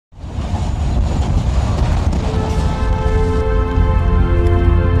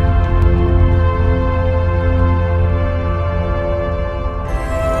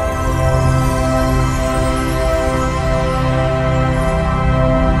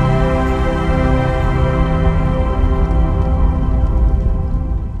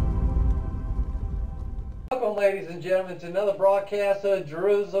gentlemen, to another broadcast of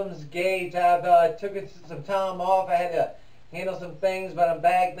Jerusalem's Gate. I've took some time off. I had to handle some things, but I'm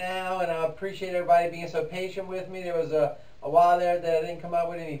back now, and I appreciate everybody being so patient with me. There was a while there that I didn't come out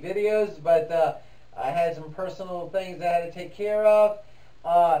with any videos, but I had some personal things that I had to take care of.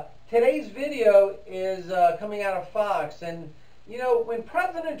 Today's video is coming out of Fox, and you know, when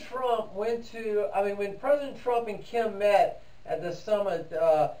President Trump when President Trump and Kim met at the summit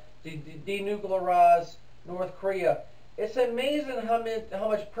to denuclearize North Korea, it's amazing how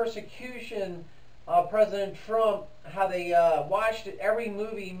much persecution President Trump, how they watched every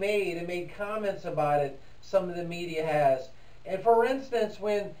movie he made and made comments about it. Some of the media has, and for instance,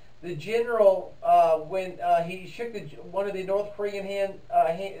 when the general, he shook one of the North Korean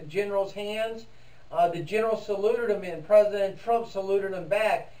general's hands, the general saluted him, and President Trump saluted him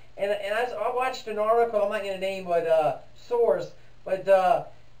back. And I watched an article. I'm not going to name what source,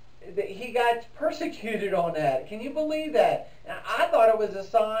 but he got persecuted on that. Can you believe that? And I thought it was a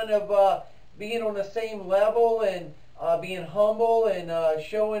sign of being on the same level and being humble and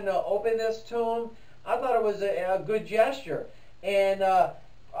showing openness to him. I thought it was a good gesture. And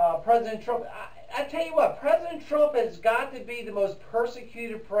President Trump, I tell you what, President Trump has got to be the most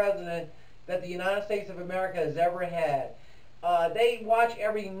persecuted president that the United States of America has ever had. They watch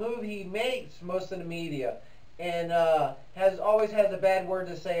every move he makes, most of the media, and always has a bad word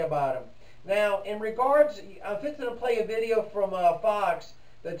to say about him. Now, in regards, I'm fixing to play a video from Fox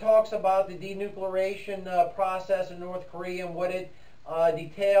that talks about the denuclearization process in North Korea and what it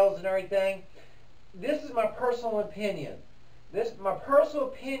details and everything. This is my personal opinion. My personal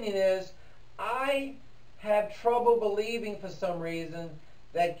opinion is I have trouble believing for some reason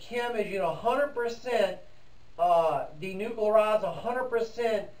that Kim is, 100% denuclearized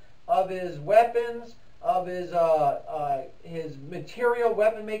 100% of his weapons, of his material,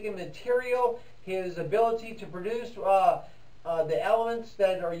 weapon-making material, his ability to produce the elements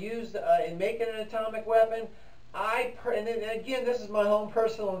that are used in making an atomic weapon. And again, this is my own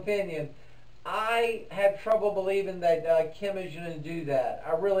personal opinion. I have trouble believing that Kim is going to do that.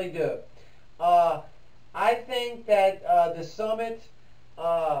 I really do. I think that the summit,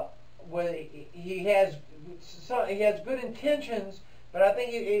 he has good intentions, but I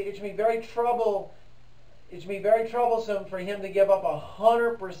think it's going to be very troublesome for him to give up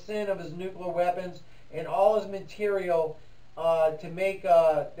 100% of his nuclear weapons and all his material to make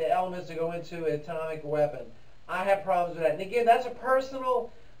the elements to go into an atomic weapon. I have problems with that. And again, that's a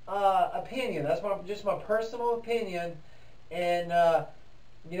personal opinion. That's just my personal opinion. And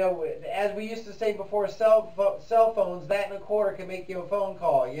as we used to say before cell phones, that and a quarter can make you a phone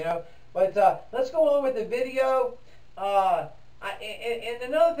call. But let's go on with the video. And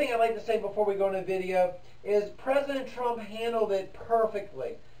another thing I'd like to say before we go into the video is President Trump handled it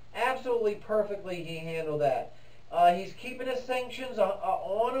perfectly. Absolutely perfectly he handled that. He's keeping his sanctions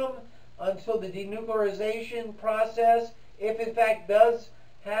on him until the denuclearization process, if in fact does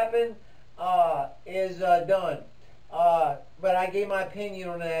happen, is done. But I gave my opinion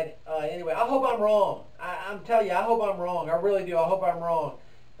on that anyway. I hope I'm wrong. I'm telling you, I hope I'm wrong. I really do. I hope I'm wrong.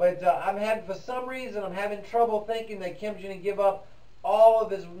 But for some reason, I'm having trouble thinking that Kim's going to give up all of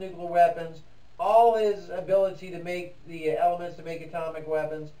his nuclear weapons, all his ability to make the elements to make atomic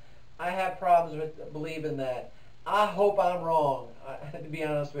weapons. I have problems with believing that. I hope I'm wrong, to be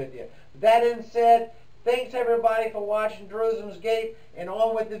honest with you. With that being said, thanks everybody for watching Jerusalem's Gate, and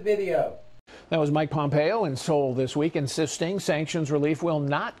on with the video. That was Mike Pompeo in Seoul this week, insisting sanctions relief will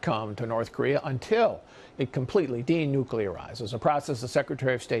not come to North Korea until it completely denuclearizes, a process the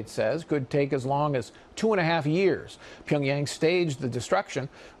Secretary of State says could take as long as 2.5 years. Pyongyang staged the destruction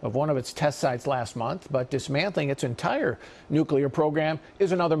of one of its test sites last month, but dismantling its entire nuclear program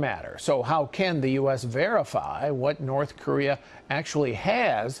is another matter. So how can the U.S. verify what North Korea actually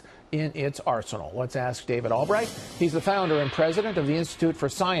has in its arsenal? Let's ask David Albright. He's the founder and president of the Institute for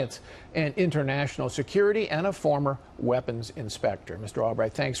Science and International Security and a former weapons inspector. Mr.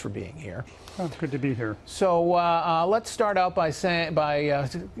 Albright, thanks for being here. Oh, good to be here. So let's start out by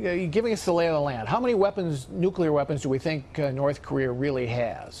giving us the lay of the land. How many nuclear weapons do we think North Korea really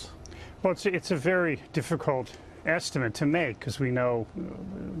has? Well, it's a very difficult estimate to make because we know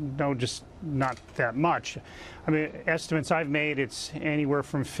just not that much. I mean, estimates I've made, it's anywhere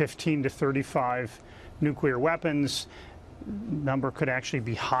from 15 to 35 nuclear weapons. Number could actually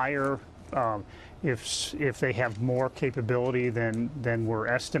be higher if they have more capability than we're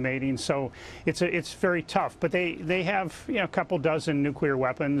estimating. So it's very tough. But they have a couple dozen nuclear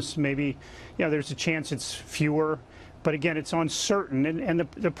weapons. Maybe there's a chance it's fewer. But again, it's uncertain. And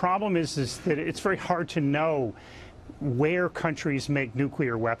the problem is that it's very hard to know where countries make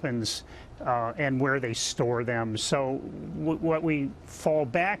nuclear weapons and where they store them. So what we fall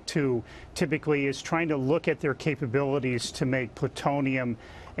back to typically is trying to look at their capabilities to make plutonium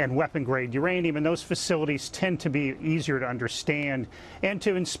and weapon-grade uranium, and those facilities tend to be easier to understand and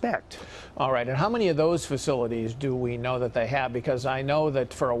to inspect. All right, and how many of those facilities do we know that they have? Because I know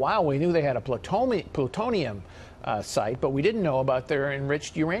that for a while we knew they had a plutonium site, but we didn't know about their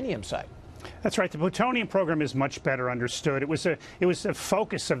enriched uranium site. That's right. The plutonium program is much better understood. It was a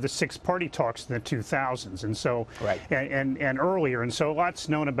focus of the six-party talks in the 2000s, and so right. and earlier, and so lots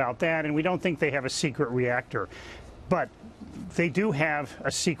known about that. And we don't think they have a secret reactor, but they do have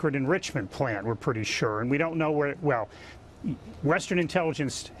a secret enrichment plant. We're pretty sure, and we don't know where. Well, Western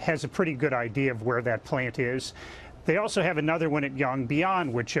intelligence has a pretty good idea of where that plant is. They also have another one at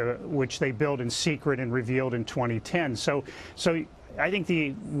Yongbyon, which they built in secret and revealed in 2010. So I think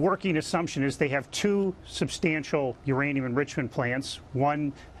the working assumption is they have two substantial uranium enrichment plants,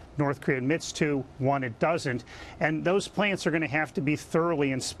 one North Korea admits to, one it doesn't, and those plants are going to have to be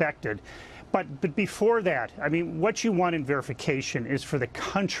thoroughly inspected. But before that, I mean, what you want in verification is for the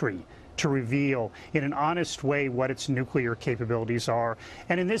country to reveal in an honest way what its nuclear capabilities are,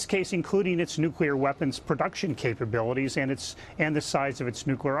 and in this case, including its nuclear weapons production capabilities and the size of its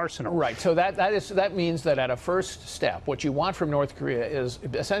nuclear arsenal. Right. So that means that at a first step, what you want from North Korea is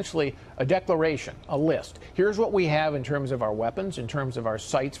essentially a declaration, a list. Here's what we have in terms of our weapons, in terms of our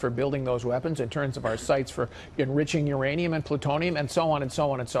sites for building those weapons, in terms of our sites for enriching uranium and plutonium, and so on and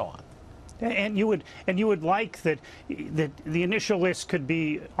so on and so on. And you would like that the initial list could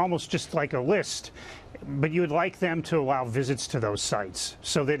be almost just like a list, but you would like them to allow visits to those sites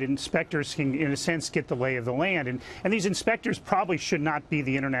so that inspectors can, in a sense, get the lay of the land. And these inspectors probably should not be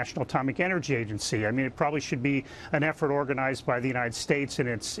the International Atomic Energy Agency. I mean, it probably should be an effort organized by the United States and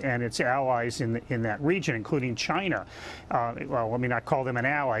its allies in that region, including China. Well, let me not call them an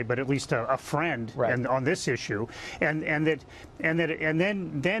ally, but at least a friend, right, on this issue. And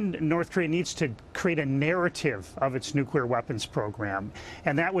then North Korea needs to create a narrative of its nuclear weapons program,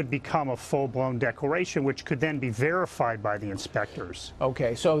 and that would become a full-blown declaration, which could then be verified by the inspectors.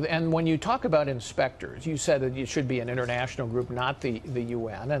 Okay, so, and when you talk about inspectors, you said that it should be an international group, not the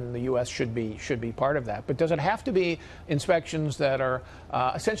UN, and the U.S. should be part of that. But does it have to be inspections that are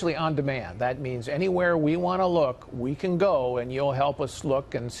essentially on demand? That means anywhere we want to look, we can go, and you'll help us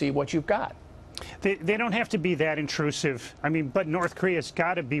look and see what you've got. They don't have to be that intrusive. I mean, but North Korea's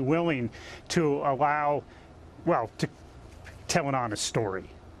got to be willing to allow, well, to tell an honest story.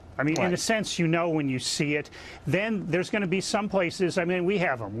 I mean, right, in a sense, you know when you see it. Then there's going to be some places, I mean, we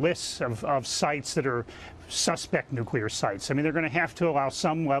have them, lists of sites that are suspect nuclear sites. I mean, they're going to have to allow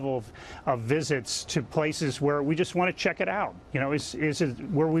some level of visits to places where we just want to check it out. You know, is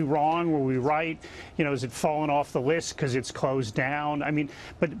it, were we wrong? Were we right? You know, is it fallen off the list because it's closed down? I mean,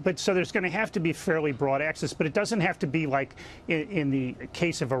 but so there's going to have to be fairly broad access, but it doesn't have to be like in the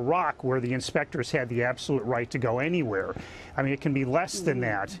case of Iraq, where the inspectors had the absolute right to go anywhere. I mean, it can be less than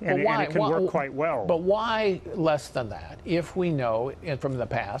that, and it can work quite well. But why less than that? If we know from the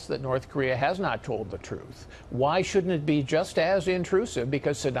past that North Korea has not told the truth, why shouldn't it be just as intrusive?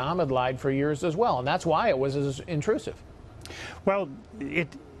 Because Saddam had lied for years as well, and that's why it was as intrusive. Well,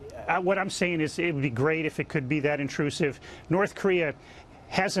 what I'm saying is it would be great if it could be that intrusive. North Korea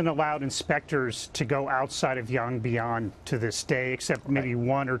hasn't allowed inspectors to go outside of Yongbyon to this day, except maybe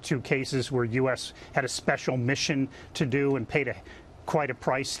one or two cases where U.S. had a special mission to do and paid quite a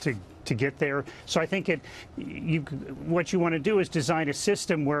price to get there. So I think what you want to do is design a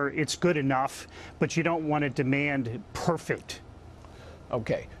system where it's good enough, but you don't want to demand perfect.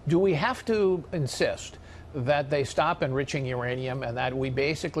 Okay. Do we have to insist that they stop enriching uranium and that we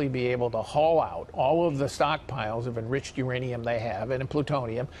basically be able to haul out all of the stockpiles of enriched uranium they have and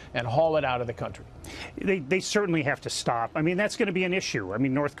plutonium and haul it out of the country? They certainly have to stop. I mean, that's going to be an issue. I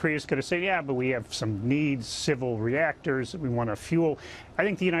mean, North Korea is going to say, yeah, but we have some needs, civil reactors, we want to fuel. I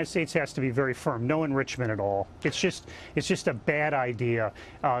think the United States has to be very firm. No enrichment at all. It's just a bad idea,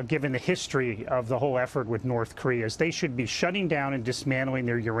 given the history of the whole effort with North Korea. They should be shutting down and dismantling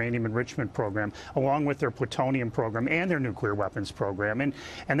their uranium enrichment program, along with their plutonium program and their nuclear weapons program.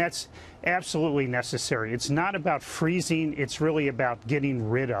 And that's absolutely necessary. It's not about freezing. It's really about getting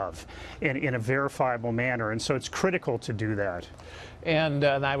rid of in a verifiable manner. And so it's critical to do that. And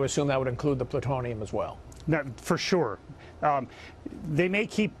I would assume that would include the plutonium as well. No, for sure. They may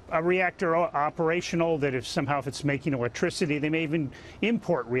keep a reactor operational, that if it's making electricity, they may even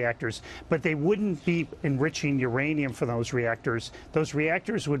import reactors, but they wouldn't be enriching uranium for those reactors. Those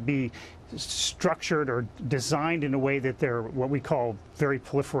reactors would be structured or designed in a way that they're what we call very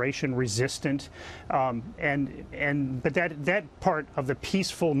proliferation resistant, but that part of the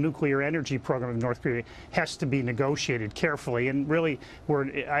peaceful nuclear energy program of North Korea has to be negotiated carefully, and really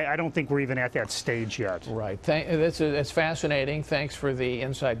I don't think we're even at that stage yet. Right. It's fascinating. Thanks for the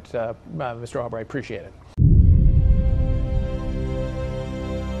insight, Mr. Albright. Appreciate it.